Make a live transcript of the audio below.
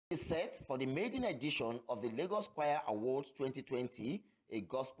set for the maiden edition of the Lagos Choir Awards 2020, a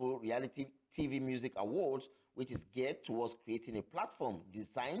gospel reality TV music awards, which is geared towards creating a platform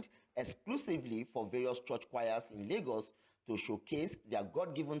designed exclusively for various church choirs in Lagos to showcase their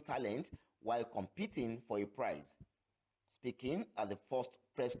God-given talent while competing for a prize. Speaking at the first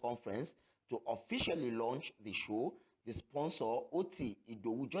press conference to officially launch the show, the sponsor, Oti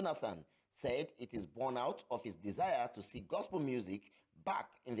Idowu Jonathan, said it is born out of his desire to see gospel music back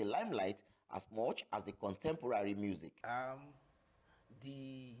in the limelight as much as the contemporary music.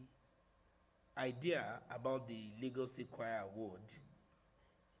 The idea about the Lagos State Choir Award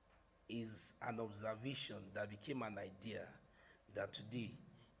is an observation that became an idea that today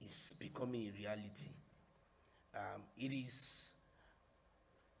is becoming a reality. It is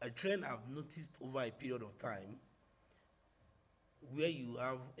a trend I've noticed over a period of time where you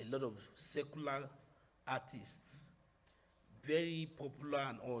have a lot of secular artists, very popular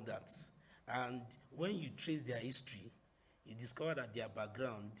and all that. And when you trace their history, you discover that their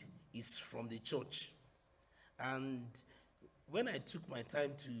background is from the church. And when I took my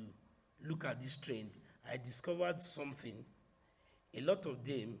time to look at this trend, I discovered something. A lot of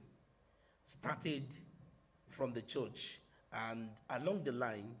them started from the church, and along the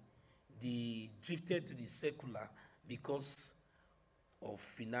line, they drifted to the secular because of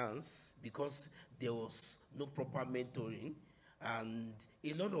finance, because there was no proper mentoring and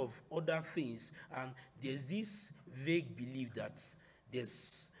a lot of other things. And there's this vague belief that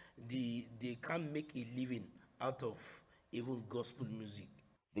they can't make a living out of even gospel music.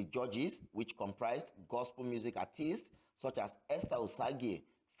 The judges, which comprised gospel music artists such as Esther Osage,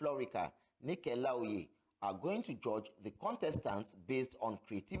 Florica, Nike Laoye, are going to judge the contestants based on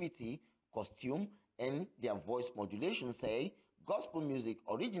creativity, costume, and their voice modulation. Say gospel music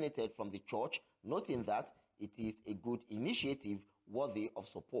originated from the church, noting that it is a good initiative worthy of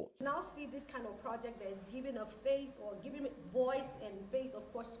support. Now see this kind of project that is giving a face or giving voice and face,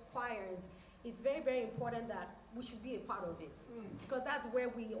 of course, choirs. It's very, very important that we should be a part of it, because that's where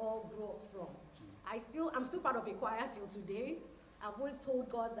we all grow up from. I'm still part of a choir till today. I've always told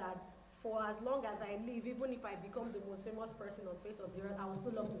God that for as long as I live, even if I become the most famous person on the face of the earth, I would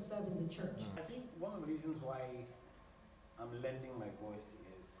still love to serve in the church. I think one of the reasons why I'm lending my voice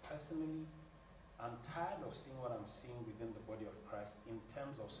is, personally, I'm tired of seeing what I'm seeing within the body of Christ in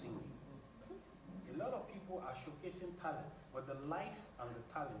terms of singing. A lot of people are showcasing talent, but the life and the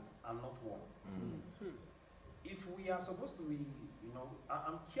talent are not one. If we are supposed to be,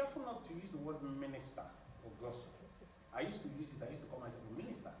 I'm careful not to use the word minister or gospel. I used to use it, I used to call myself a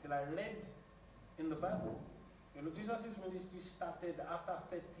minister, till I read in the Bible, Jesus' ministry started after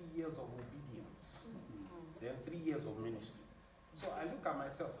 30 years of obedience, then 3 years of ministry. So I look at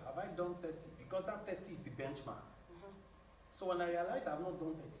myself, have I done 30? Because that 30 is the benchmark. So when I realized I've not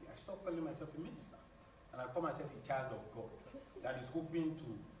done 30, I stopped calling myself a minister. And I call myself a child of God that is hoping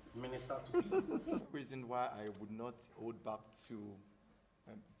to minister to people. The reason why I would not hold back to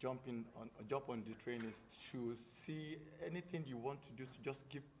jump on the train is to see anything you want to do to just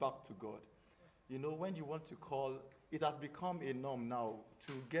give back to God. When you want to call, it has become a norm now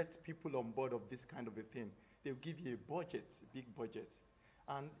to get people on board of this kind of a thing. They'll give you a budget, a big budget.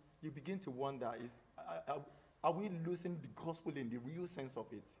 And you begin to wonder, are we losing the gospel in the real sense of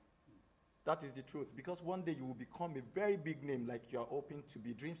it? That is the truth. Because one day you will become a very big name, like you are hoping to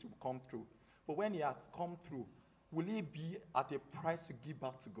be. Dreams will come true. But when it has come through, will it be at a price to give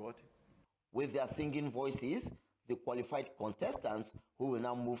back to God? With their singing voices, the qualified contestants who will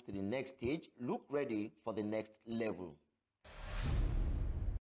now move to the next stage look ready for the next level.